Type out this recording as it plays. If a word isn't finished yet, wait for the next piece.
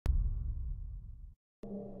I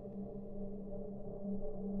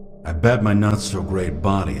bet my not-so-great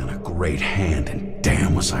body on a great hand, and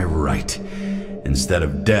damn was I right. Instead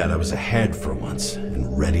of dead, I was ahead for once,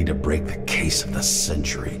 and ready to break the case of the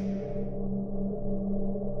century.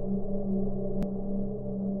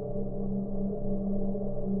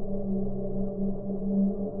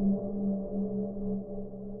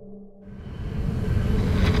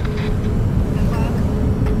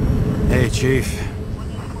 Hey, Chief.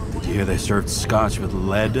 Did you hear they served scotch with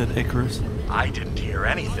lead at Icarus? I didn't hear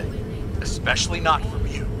anything. Especially not from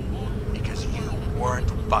you. Because you weren't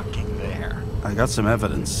fucking there. I got some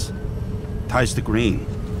evidence. Ties to Green.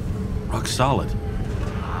 Rock solid.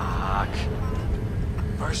 Fuck.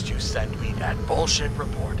 First you send me that bullshit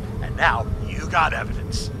report, and now you got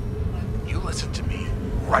evidence. You listen to me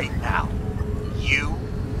right now. You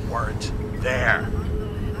weren't there.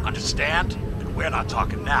 Understand? And we're not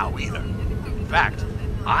talking now either. In fact,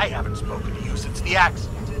 I haven't spoken to you since the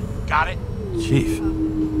accident. Got it? Chief.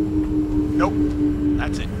 Nope.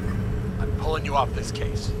 That's it. I'm pulling you off this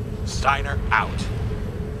case. Steiner out.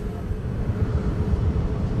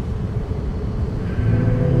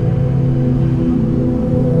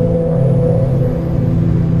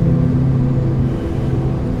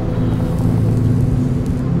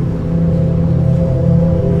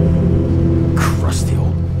 Crusty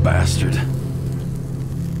old bastard.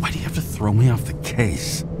 Why do you have to throw me off the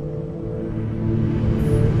case?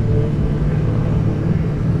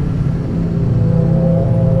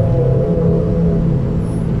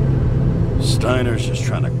 Steiner's just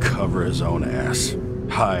trying to cover his own ass.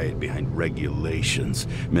 Hide behind regulations,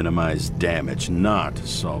 minimize damage, not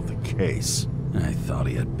solve the case. I thought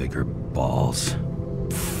he had bigger balls.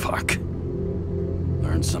 Fuck.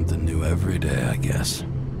 Learn something new every day, I guess.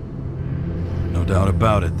 No doubt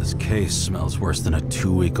about it, this case smells worse than a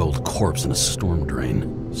 2-week-old corpse in a storm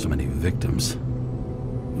drain. So many victims.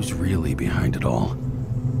 Who's really behind it all?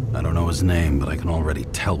 I don't know his name, but I can already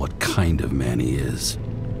tell what kind of man he is.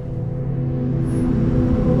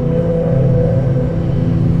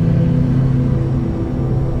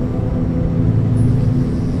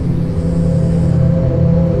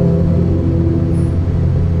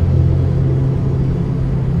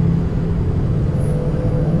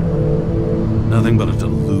 Nothing but a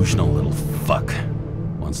delusional little fuck.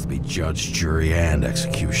 Wants to be judge, jury, and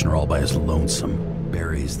executioner all by his lonesome.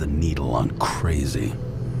 Buries the needle on crazy.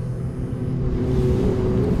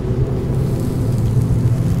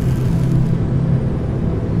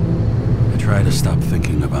 I try to stop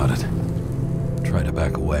thinking about it. Try to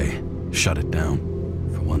back away, shut it down,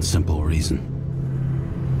 for one simple reason.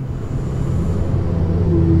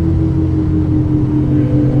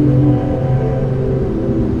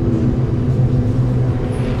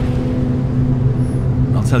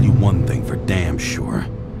 I'll tell you one thing for damn sure.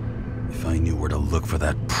 If I knew where to look for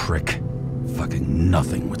that prick, fucking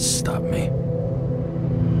nothing would stop me.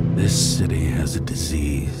 This city has a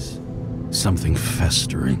disease. Something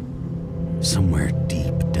festering. Somewhere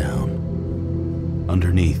deep down.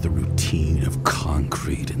 Underneath the routine of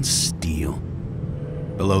concrete and steel.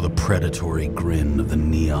 Below the predatory grin of the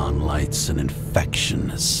neon lights, an infection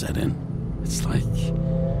has set in. It's like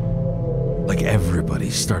everybody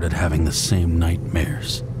started having the same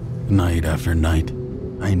nightmares. Night after night.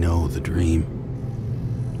 I know the dream.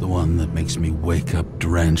 The one that makes me wake up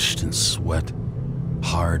drenched in sweat.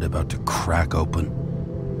 Heart about to crack open.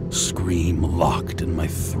 Scream locked in my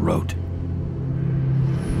throat.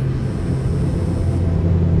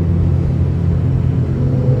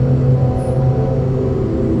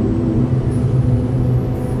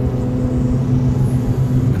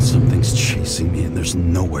 Something's chasing me and there's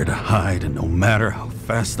nowhere to hide, and no matter how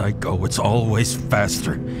fast I go, it's always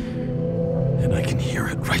faster. And I can hear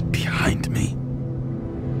it right behind me.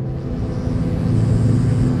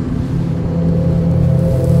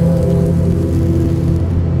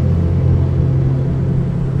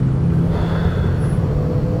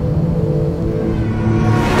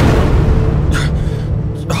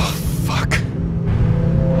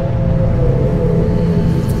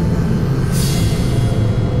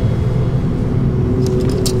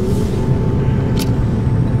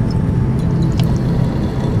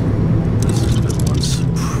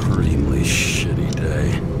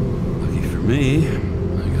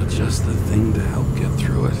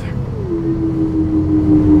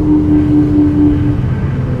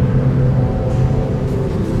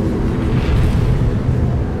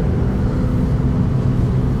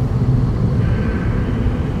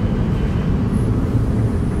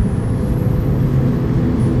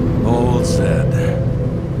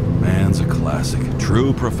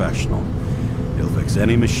 True professional. He'll fix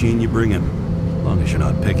any machine you bring him. long as you're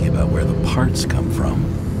not picky about where the parts come from.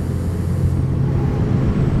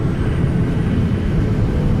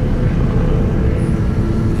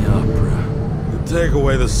 The opera. You take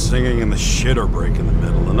away the singing and the shitter break in the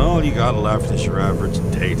middle, and all you got left is your average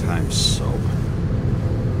daytime soap.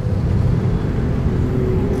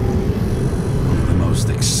 One of the most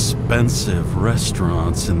expensive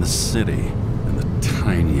restaurants in the city, and the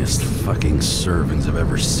tiniest fucking servings I've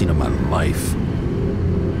ever seen in my life.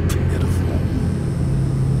 Pitiful.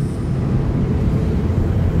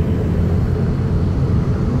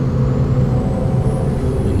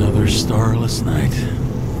 Another starless night.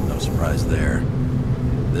 No surprise there.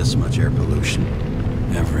 This much air pollution.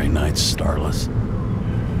 Every night's starless.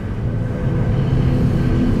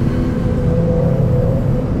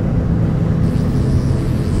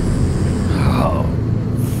 Oh,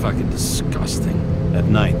 fucking disgusting. At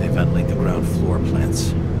night, they ventilate the ground floor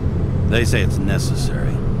plants. They say it's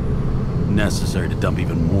necessary. Necessary to dump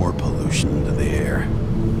even more pollution into the air.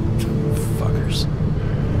 Fuckers.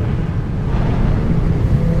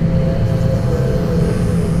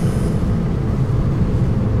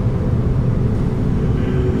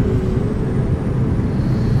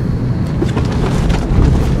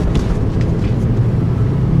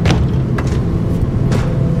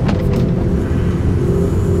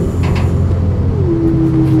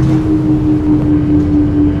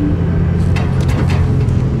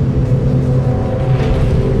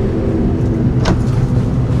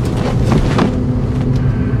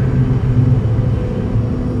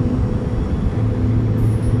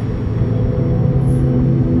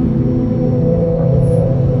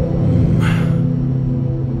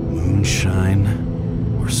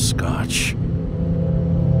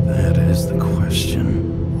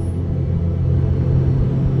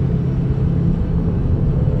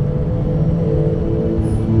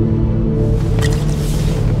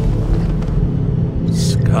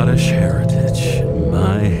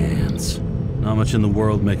 In the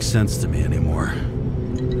world makes sense to me anymore.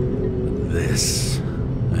 But this,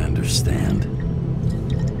 I understand.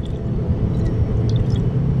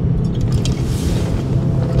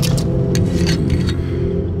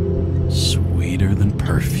 Sweeter than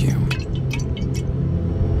perfume.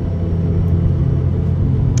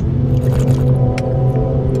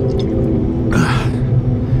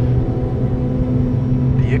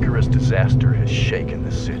 The Icarus disaster has shaken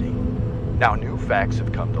the city. Now new facts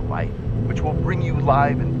have come to light, which will bring you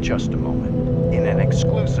live in just a moment, in an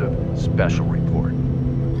exclusive special report.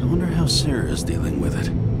 I wonder how Sarah is dealing with it.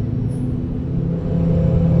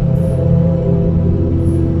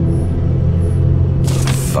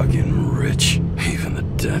 Fucking rich. Even the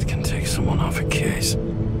dead can take someone off a case.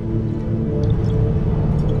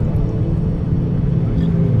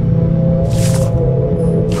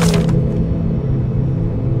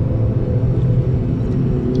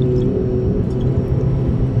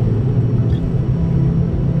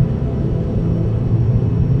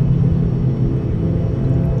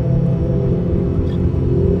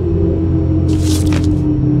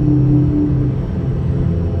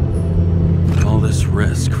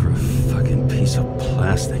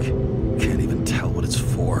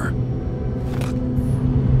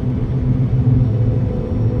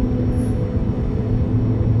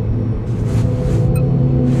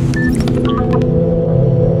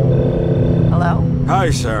 Hi,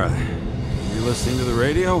 Sarah. You listening to the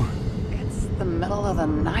radio? It's the middle of the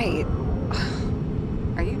night.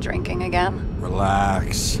 Are you drinking again?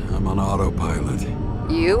 Relax. I'm on autopilot.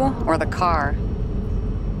 You or the car?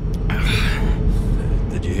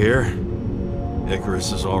 Did you hear?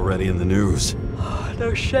 Icarus is already in the news.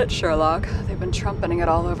 No shit, Sherlock. They've been trumpeting it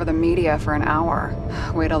all over the media for an hour.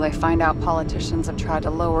 Wait till they find out politicians have tried to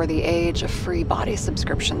lower the age of free body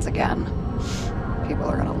subscriptions again. People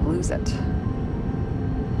are gonna lose it.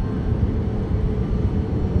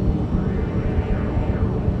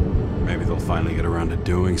 Maybe they'll finally get around to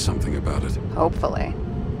doing something about it. Hopefully.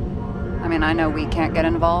 I mean, I know we can't get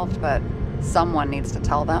involved, but someone needs to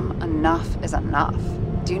tell them enough is enough.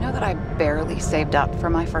 Do you know that I barely saved up for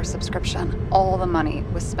my first subscription? All the money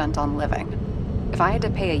was spent on living. If I had to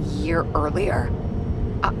pay a year earlier,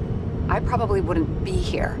 I probably wouldn't be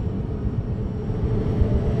here.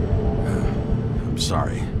 I'm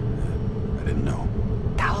sorry. I didn't know.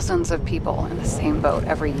 Thousands of people in the same boat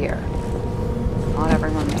every year. Not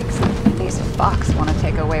everyone makes it. And these fucks want to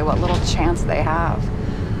take away what little chance they have.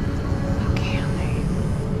 How can they?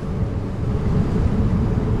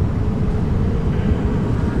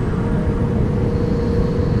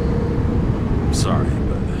 I'm sorry,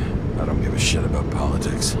 but I don't give a shit about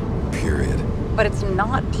politics. Period. But it's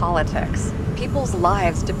not politics. People People's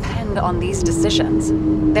lives depend on these decisions.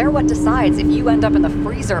 They're what decides if you end up in the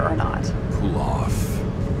freezer or not. Cool off.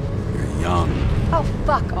 You're young. Oh,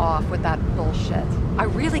 fuck off with that bullshit. I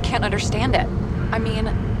really can't understand it. I mean,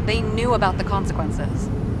 they knew about the consequences.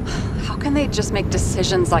 How can they just make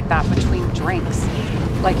decisions like that between drinks?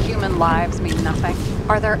 Like human lives mean nothing?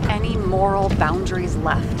 Are there any moral boundaries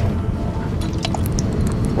left?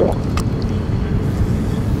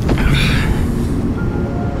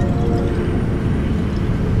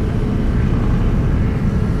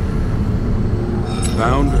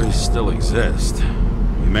 Boundaries still exist.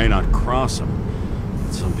 You may not cross them,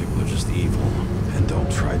 but some people are just evil, and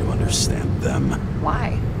don't try to understand them.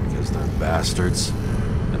 Why? Because they're bastards,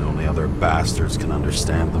 and only other bastards can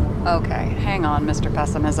understand them. Okay, hang on, Mr.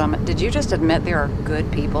 Pessimism. Did you just admit there are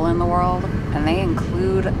good people in the world, and they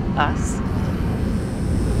include us?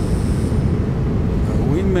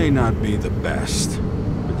 We may not be the best,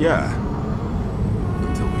 but yeah,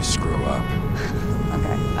 until we screw up.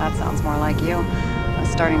 Okay, that sounds more like you. I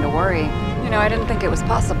was starting to worry. You know, I didn't think it was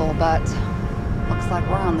possible, but looks like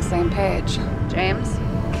we're on the same page. James,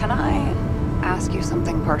 can I ask you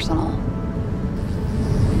something personal?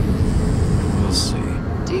 We'll see.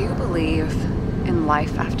 Do you believe in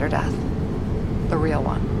life after death? The real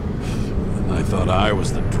one? And I thought I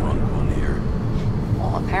was the drunk one here.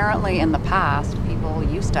 Well, apparently in the past, people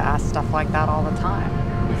used to ask stuff like that all the time.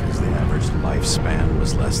 Because the average lifespan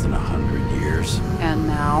was less than 100 years. And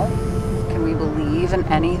now? Can we believe in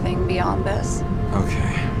anything beyond this?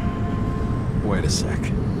 Okay. Wait a sec.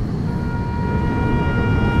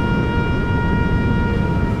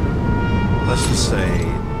 Let's just say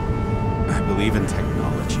I believe in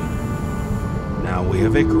technology. Now we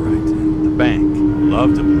have Icarite and the bank.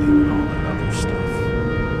 Love to believe in all that other stuff.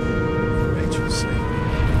 For Rachel's sake.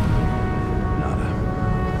 Nada.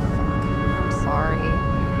 I'm sorry.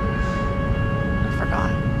 I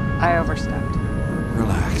forgot. I overstepped.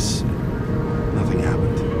 Relax. Nothing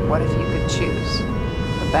happened. What if you could choose?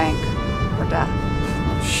 The bank or death?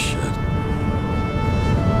 Oh, shit.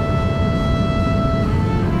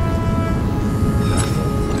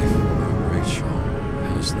 Life without Rachel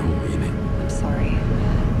has no meaning. I'm sorry.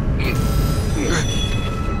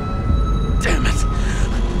 Damn it.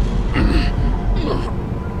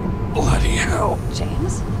 Bloody hell.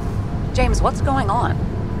 James? James, what's going on?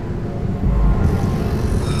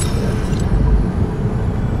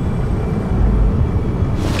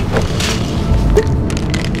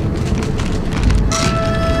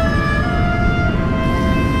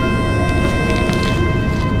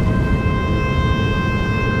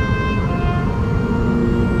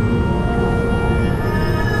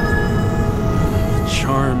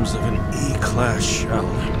 Charms of an E-class shell.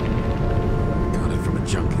 Got it from a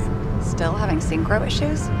junkie. Still having synchro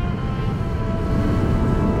issues?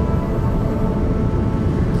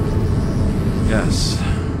 Yes.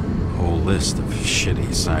 Whole list of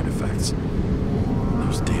shitty side effects.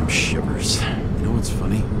 Those damn shivers. You know what's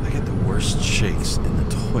funny? I get the worst shakes in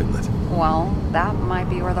the toilet. Well, that might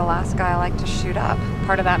be where the last guy liked to shoot up.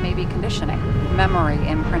 Part of that may be conditioning. Memory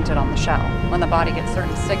imprinted on the shell. When the body gets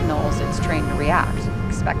certain signals, it's trained to react,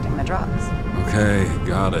 expecting the drugs. Okay,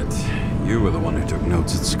 got it. You were the one who took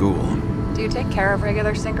notes at school. Do you take care of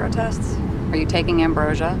regular synchro tests? Are you taking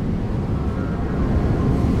ambrosia?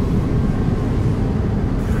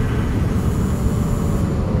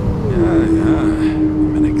 Yeah.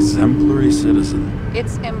 I'm an exemplary citizen.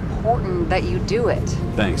 It's important that you do it.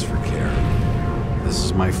 Thanks for caring. This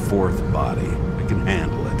is my fourth body. I can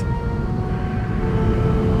handle it.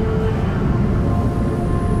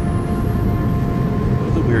 What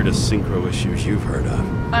are the weirdest synchro issues you've heard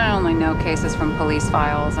of? I only know cases from police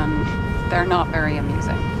files, and they're not very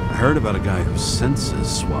amusing. I heard about a guy whose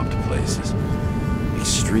senses swapped places.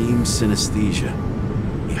 Extreme synesthesia.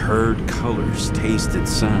 He heard colors, tasted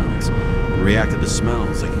sounds, and reacted to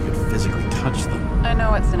smells like he could physically touch them. I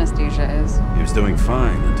know what synesthesia is. He was doing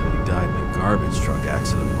fine until he died in a garbage truck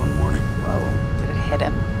accident one morning. Whoa, did it hit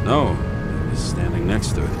him? No, he was standing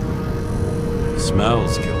next to it. The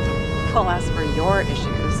smells killed him. Well, as for your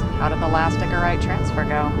issues, how did the last Icarite transfer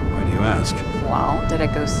go? Why do you ask? Well, did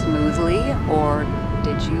it go smoothly, or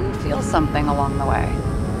did you feel something along the way?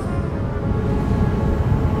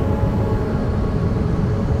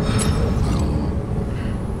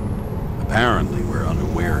 Apparently we're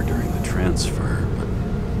unaware during the transfer, but...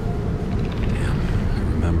 Damn, I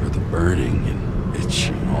remember the burning and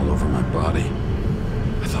itching all over my body.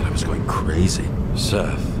 I thought I was going crazy.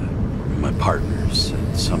 Seth, my partner,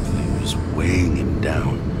 said something was weighing him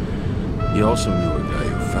down. He also knew a guy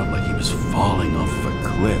who felt like he was falling off of a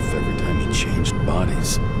cliff every time he changed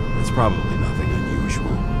bodies. It's probably nothing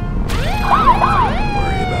unusual.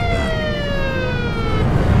 Worry about that.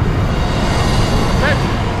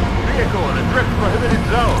 Attention! Vehicle in a drift prohibited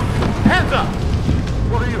zone. Hands up!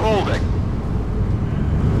 What are you holding?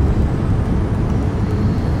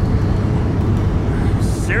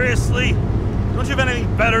 Seriously? Don't you have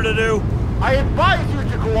anything better to do? I advise you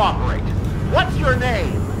to cooperate. What's your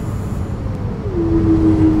name?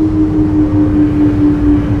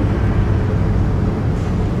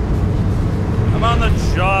 I'm on the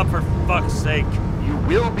job, for fuck's sake. You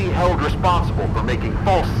will be held responsible for making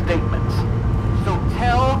false statements. So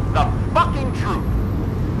tell the fucking truth.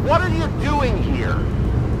 What are you doing here?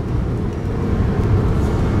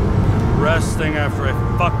 Resting after I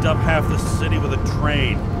fucked up half the city with a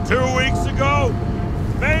train. 2 weeks ago?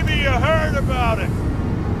 Maybe you heard about it.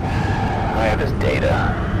 I have his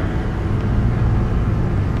data.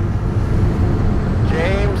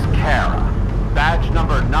 James Karra, badge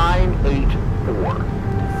number 984.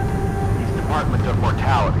 He's Department of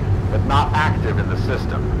Mortality, but not active in the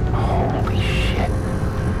system. Holy shit.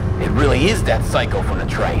 It really is that psycho from the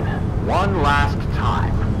train. One last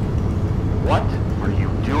time. What are you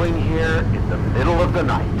doing here in the middle of the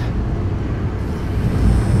night?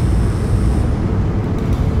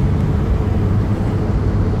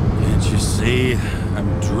 Can't you see?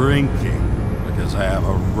 I'm drinking because I have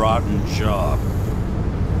a rotten job.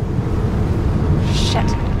 Shit.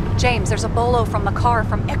 James, there's a bolo from the car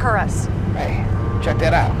from Icarus. Hey, check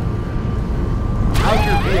that out. How'd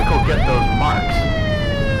your vehicle get those marks?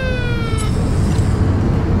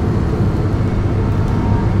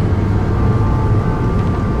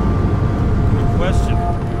 Good question.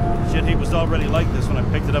 Shit, he was already like this when I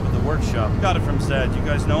picked it up at the workshop. Got it from Sad. You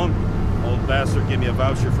guys know him? Old bastard gave me a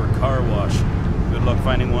voucher for a car wash. Good luck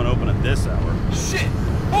finding one open at this hour. Shit!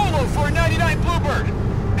 Bolo for a 99 Bluebird!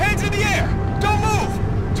 Hands in the air! Don't move!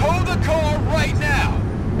 Tow the car right now!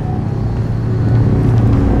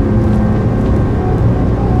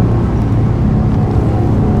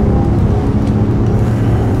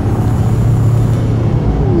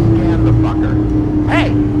 Scan the fucker. Hey!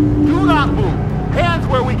 Do not move! Hands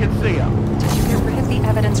where we can see them! Did you get rid of the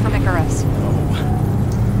evidence from Icarus? No.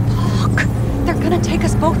 Fuck! They're gonna take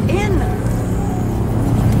us both in!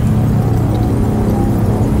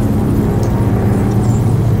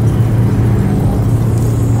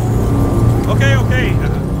 Okay.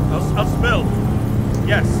 I'll spill.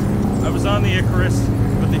 Yes, I was on the Icarus,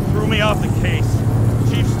 but they threw me off the case.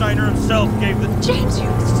 Chief Steiner himself gave the... James, you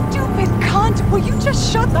stupid cunt! Will you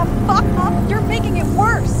just shut the fuck up? You're making it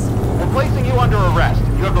worse! We're placing you under arrest.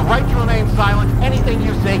 You have the right to remain silent. Anything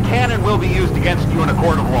you say can and will be used against you in a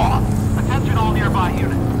court of law. Attention all nearby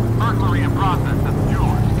units. Burglary in process at the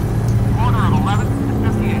jewelers. Corner of 11th and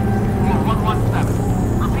 58. Floor 117.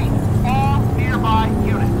 Repeat. All nearby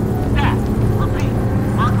units. Stat. Repeat.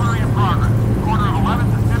 Burglary in progress. Corner of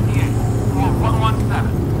 11th and 58. Floor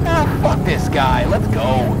 117. Ah, fuck this guy. Let's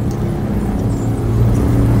go.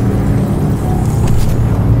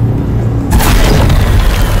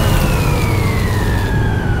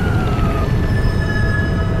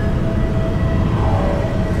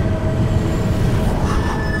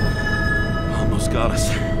 Got us.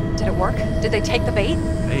 Did it work? Did they take the bait?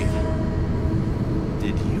 Hey,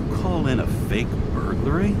 did you call in a fake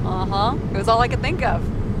burglary? Uh-huh. It was all I could think of.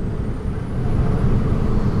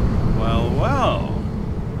 Well.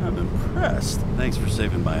 I'm impressed. Thanks for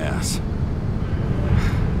saving my ass.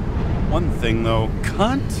 One thing, though.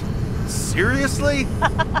 Cunt? Seriously?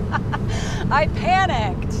 I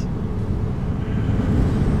panicked.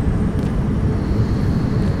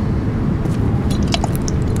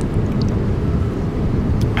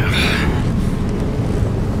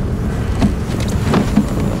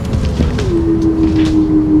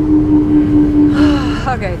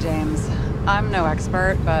 Okay, James. I'm no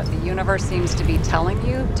expert, but the universe seems to be telling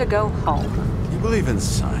you to go home. You believe in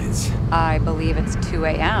science? I believe it's 2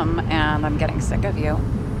 a.m. and I'm getting sick of you.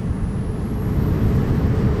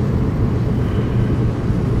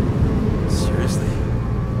 Seriously?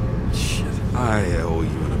 Shit. I owe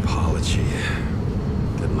you an apology.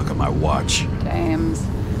 Didn't look at my watch. James,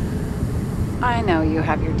 I know you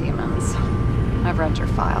have your demons. I've read your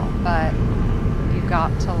file, but you've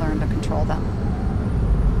got to learn to control them.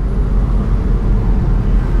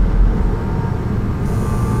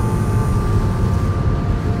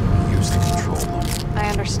 I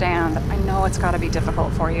understand. I know it's gotta be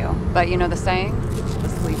difficult for you. But you know the saying? The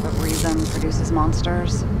sleep of reason produces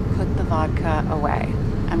monsters. Put the vodka away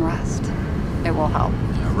and rest. It will help.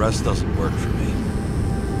 Yeah, rest doesn't work for me.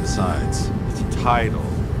 Besides, it's a title,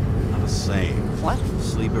 not a saying. What?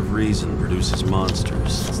 Sleep of reason produces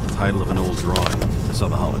monsters. It's the title of an old drawing. I saw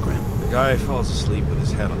the hologram. The guy falls asleep with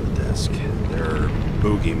his head on the desk. desk. There are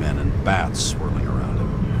boogeymen and bats swirling around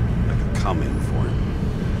him, like they're coming for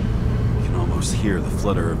him. You can almost hear the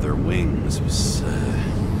flutter of their wings. It was,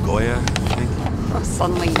 Goya, I think? Oh,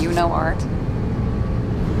 suddenly you know art.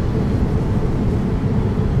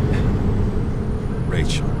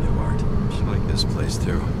 Rachel knew art. She liked this place,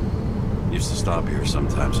 too. Used to stop here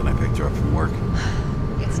sometimes when I picked her up from work.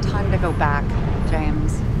 It's time to go back,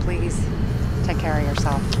 James. Please, take care of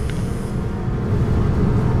yourself.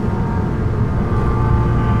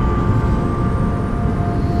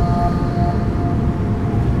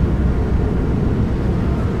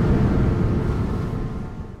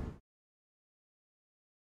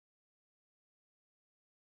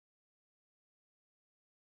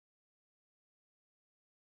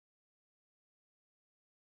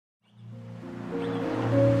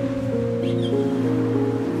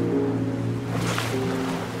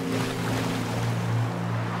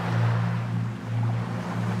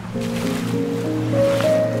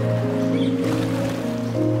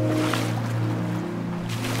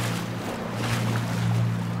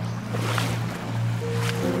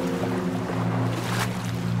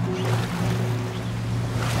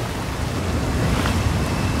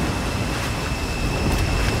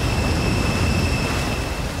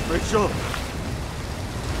 Rachel!